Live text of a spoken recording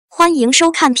欢迎收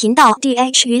看频道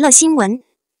D.H 娱乐新闻，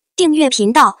订阅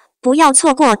频道，不要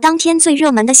错过当天最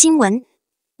热门的新闻。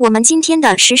我们今天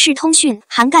的时事通讯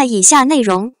涵盖以下内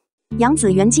容：杨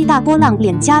紫原机大波浪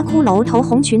脸加骷髅头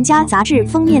红裙杂志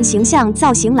封面形象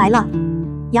造型来了。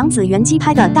杨紫原机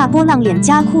拍的大波浪脸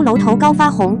加骷髅头高发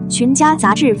红裙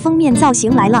杂志封面造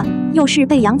型来了，又是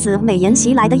被杨紫美颜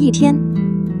袭来的一天。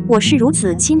我是如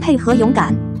此钦佩和勇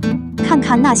敢，看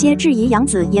看那些质疑杨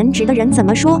紫颜值的人怎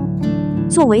么说。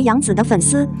作为杨紫的粉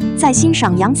丝，在欣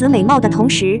赏杨紫美貌的同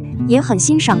时，也很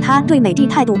欣赏她对美的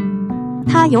态度。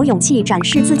她有勇气展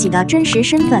示自己的真实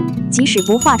身份，即使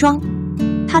不化妆。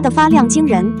她的发量惊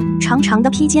人，长长的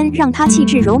披肩让她气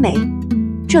质柔美。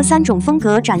这3种风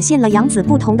格展现了杨紫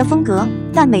不同的风格，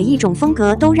但每一种风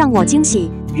格都让我惊喜，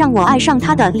让我爱上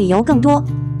她的理由更多。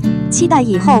期待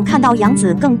以后看到杨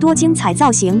紫更多精彩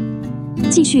造型，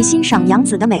继续欣赏杨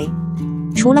紫的美。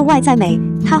除了外在美，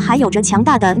她还有着强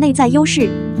大的内在优势。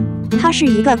她是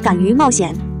一个敢于冒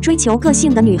险、追求个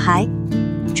性的女孩。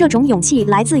这种勇气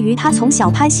来自于她从小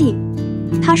拍戏。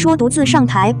她说独自上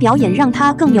台表演让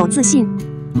她更有自信。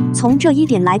从这一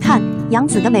点来看，杨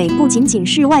紫的美不仅仅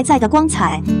是外在的光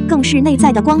彩，更是内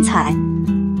在的光彩。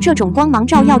这种光芒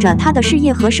照耀着她的事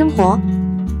业和生活。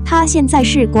她现在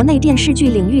是国内电视剧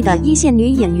领域的一线女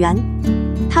演员。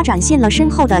她展现了深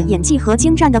厚的演技和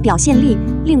精湛的表现力，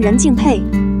令人敬佩。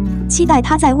期待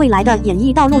她在未来的演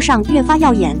艺道路上越发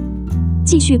耀眼。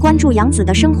继续关注杨紫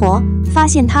的生活，发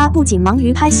现她不仅忙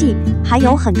于拍戏，还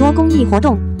有很多公益活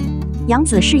动。杨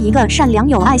紫是一个善良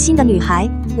有爱心的女孩，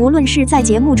无论是在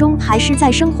节目中还是在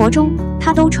生活中，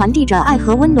她都传递着爱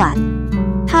和温暖。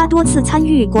她多次参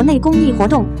与国内公益活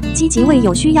动，积极为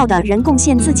有需要的人贡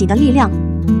献自己的力量。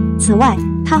此外，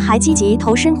她还积极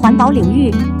投身环保领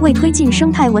域，为推进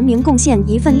生态文明贡献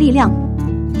一份力量。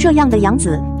这样的杨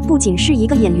紫不仅是一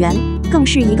个演员，更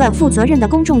是一个负责任的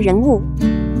公众人物。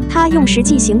她用实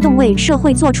际行动为社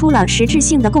会做出了实质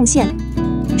性的贡献。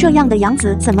这样的杨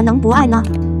紫怎么能不爱呢？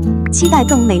期待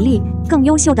更美丽、更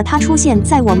优秀的她出现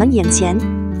在我们眼前。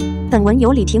本文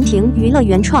由李婷婷娱乐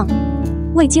原创，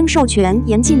未经授权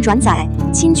严禁转载，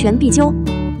侵权必究。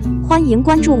欢迎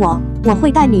关注我，我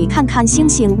会带你看看星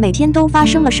星每天都发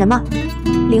生了什么。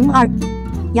02，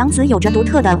杨紫有着独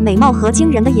特的美貌和惊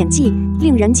人的演技，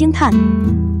令人惊叹。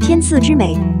天赐之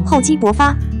美，厚积薄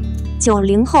发。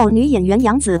90后女演员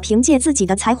杨紫凭借自己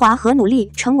的才华和努力，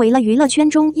成为了娱乐圈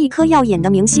中一颗耀眼的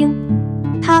明星。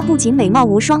她不仅美貌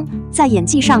无双，在演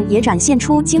技上也展现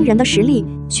出惊人的实力，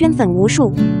圈粉无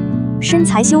数。身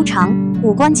材修长，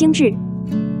五官精致，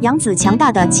杨紫强大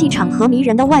的气场和迷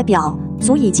人的外表，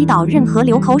足以击倒任何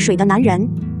流口水的男人。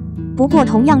不过，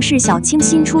同样是小清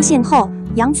新出现后，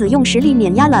杨紫用实力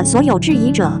碾压了所有质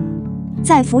疑者。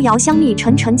在《扶摇香蜜》《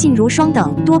沉沉烬如霜》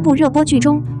等多部热播剧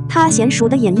中，她娴熟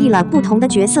地演绎了不同的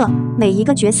角色，每一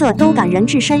个角色都感人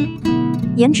至深。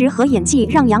颜值和演技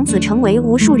让杨紫成为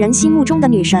无数人心目中的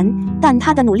女神，但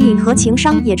她的努力和情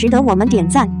商也值得我们点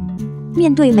赞。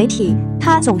面对媒体，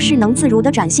她总是能自如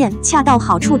地展现恰到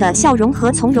好处的笑容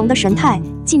和从容的神态，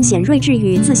尽显睿智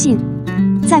与自信。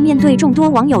在面对众多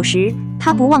网友时，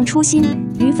她不忘初心，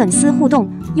与粉丝互动，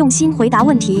用心回答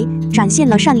问题，展现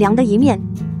了善良的一面。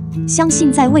相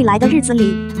信在未来的日子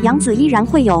里，杨紫依然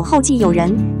会有后继有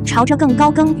人，朝着更高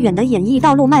更远的演艺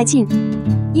道路迈进。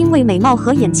因为美貌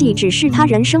和演技只是她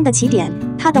人生的起点，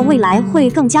她的未来会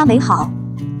更加美好。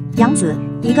杨紫，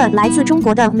一个来自中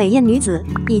国的美艳女子，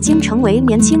已经成为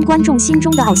年轻观众心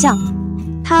中的偶像。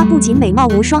她不仅美貌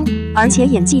无双，而且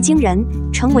演技惊人，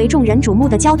成为众人瞩目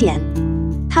的焦点。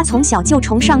她从小就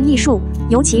崇尚艺术，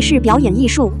尤其是表演艺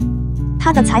术。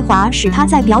她的才华使她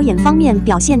在表演方面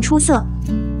表现出色。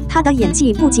她的演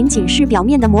技不仅仅是表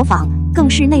面的模仿，更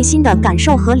是内心的感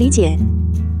受和理解。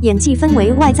演技分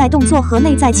为外在动作和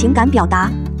内在情感表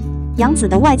达。杨紫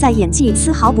的外在演技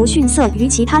丝毫不逊色于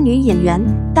其他女演员，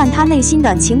但她内心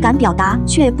的情感表达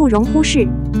却不容忽视。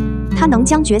她能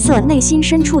将角色内心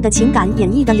深处的情感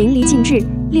演绎得淋漓尽致，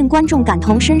令观众感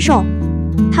同身受。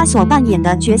她所扮演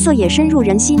的角色也深入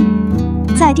人心。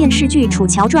在电视剧《楚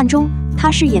乔传》中，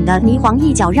她饰演的霓凰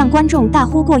一角让观众大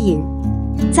呼过瘾。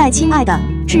在《亲爱的，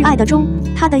挚爱的》中，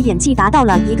她的演技达到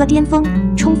了一个巅峰，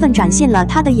充分展现了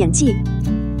她的演技。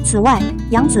此外，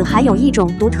杨紫还有一种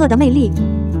独特的魅力。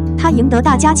她赢得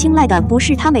大家青睐的不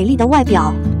是她美丽的外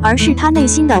表，而是她内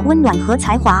心的温暖和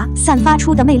才华散发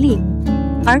出的魅力。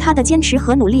而她的坚持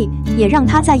和努力，也让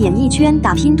她在演艺圈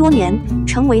打拼多年，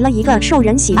成为了一个受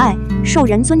人喜爱、受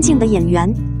人尊敬的演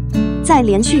员。在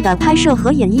连续的拍摄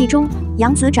和演绎中，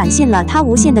杨紫展现了她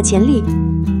无限的潜力。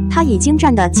她以精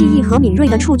湛的技艺和敏锐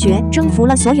的触觉征服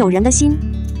了所有人的心。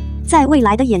在未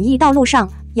来的演艺道路上，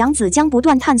杨紫将不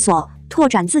断探索，拓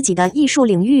展自己的艺术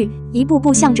领域，一步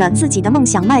步向着自己的梦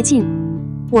想迈进。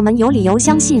我们有理由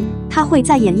相信，她会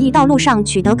在演艺道路上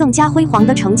取得更加辉煌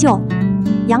的成就。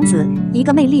杨紫，一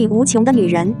个魅力无穷的女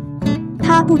人，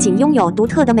她不仅拥有独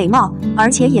特的美貌，而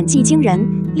且演技惊人，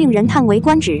令人叹为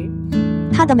观止。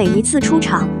她的每一次出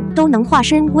场都能化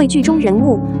身为剧中人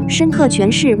物，深刻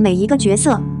诠释每一个角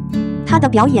色。她的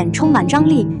表演充满张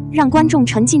力，让观众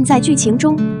沉浸在剧情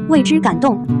中，为之感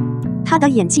动。她的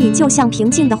演技就像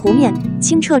平静的湖面，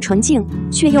清澈纯净，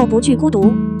却又不惧孤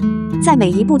独。在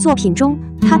每一部作品中，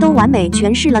她都完美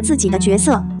诠释了自己的角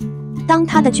色。当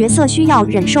她的角色需要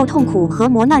忍受痛苦和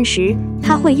磨难时，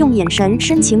她会用眼神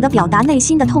深情地表达内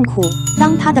心的痛苦；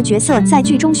当她的角色在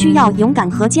剧中需要勇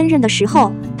敢和坚韧的时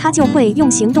候，她就会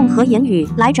用行动和言语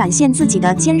来展现自己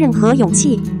的坚韧和勇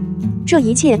气。这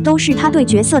一切都是她对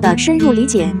角色的深入理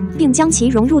解，并将其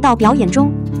融入到表演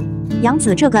中。杨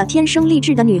紫这个天生丽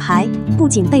质的女孩，不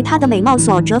仅被她的美貌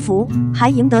所折服，还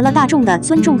赢得了大众的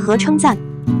尊重和称赞。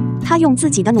她用自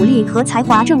己的努力和才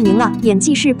华证明了演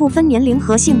技是不分年龄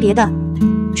和性别的，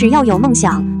只要有梦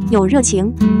想、有热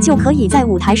情，就可以在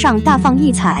舞台上大放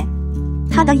异彩。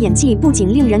她的演技不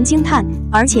仅令人惊叹，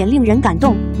而且令人感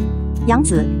动。杨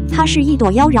紫，她是一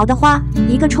朵妖娆的花，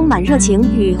一个充满热情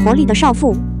与活力的少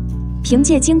妇。凭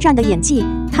借精湛的演技，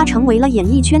她成为了演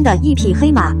艺圈的一匹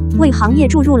黑马，为行业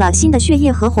注入了新的血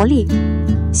液和活力。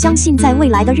相信在未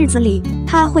来的日子里，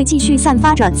她会继续散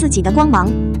发着自己的光芒，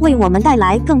为我们带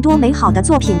来更多美好的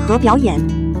作品和表演。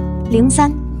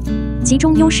03，集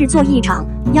中优势做一场，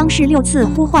央视6次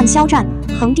呼唤肖战，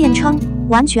横店称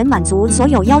完全满足所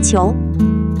有要求。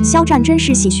肖战真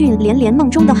是喜讯连连，梦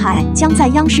中的海将在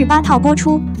央视8套播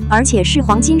出，而且是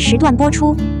黄金时段播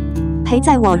出。陪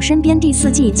在我身边第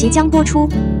4季即将播出，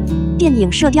电影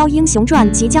《射雕英雄传》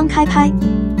即将开拍，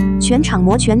全场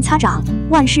摩拳擦掌，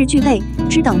万事俱备，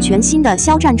只等全新的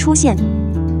肖战出现。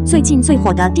最近最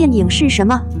火的电影是什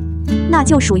么？那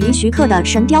就属于徐克的《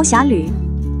神雕侠侣》，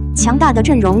强大的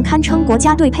阵容堪称国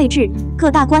家队配置，各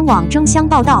大官网争相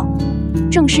报道。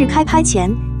正式开拍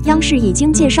前，央视已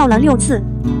经介绍了6次。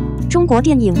中国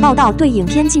电影报道对影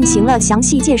片进行了详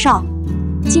细介绍。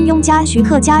金庸加徐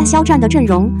克加肖战的阵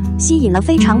容吸引了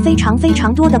非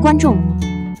常多的观众，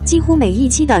几乎每一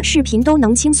期的视频都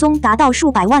能轻松达到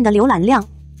数百万的浏览量。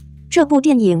这部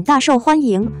电影大受欢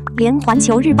迎，连环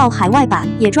球日报海外版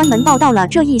也专门报道了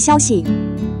这一消息。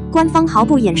官方毫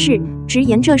不掩饰，直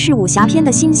言这是武侠片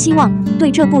的新希望，对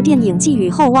这部电影寄予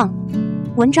厚望。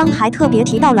文章还特别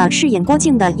提到了饰演郭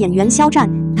靖的演员肖战，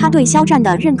他对肖战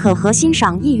的认可和欣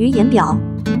赏溢于言表。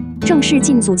正式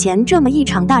进组前这么一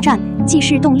场大战，既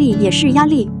是动力也是压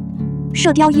力。《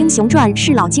射雕英雄传》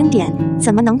是老经典，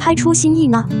怎么能拍出新意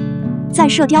呢？在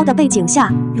射雕的背景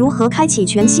下，如何开启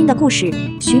全新的故事？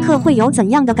徐克会有怎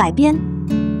样的改编？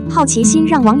好奇心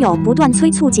让网友不断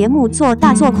催促节目做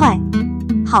大做快。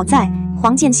好在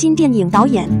黄建新电影导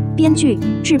演、编剧、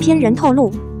制片人透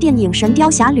露，电影《神雕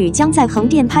侠侣》将在横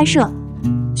店拍摄。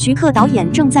徐克导演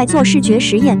正在做视觉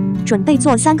实验，准备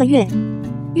做3个月。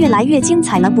越来越精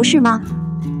彩了，不是吗？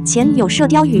前有射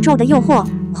雕宇宙的诱惑，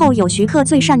后有徐克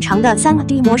最擅长的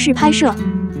3D 模式拍摄。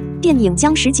电影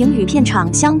将实景与片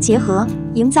场相结合，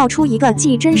营造出一个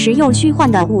既真实又虚幻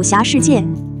的武侠世界。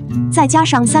再加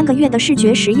上3个月的视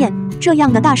觉实验，这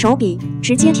样的大手笔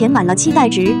直接填满了期待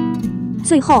值。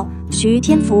最后，徐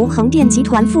天福横店集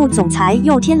团副总裁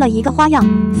又添了一个花样，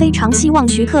非常希望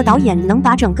徐克导演能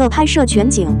把整个拍摄全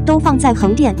景都放在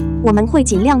横店，我们会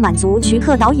尽量满足徐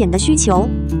克导演的需求。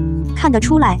看得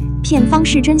出来，片方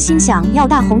是真心想要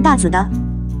大红大紫的。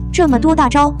这么多大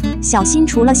招，小新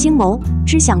除了星谋，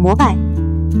只想膜拜。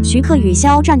徐克与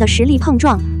肖战的实力碰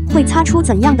撞，会擦出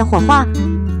怎样的火花？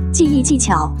技艺技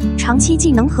巧、长期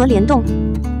技能和联动，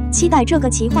期待这个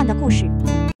奇幻的故事。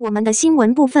我们的新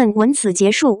闻部分文此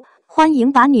结束，欢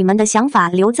迎把你们的想法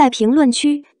留在评论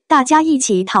区，大家一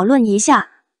起讨论一下。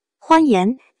欢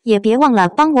迎，也别忘了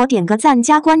帮我点个赞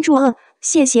加关注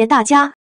谢谢大家。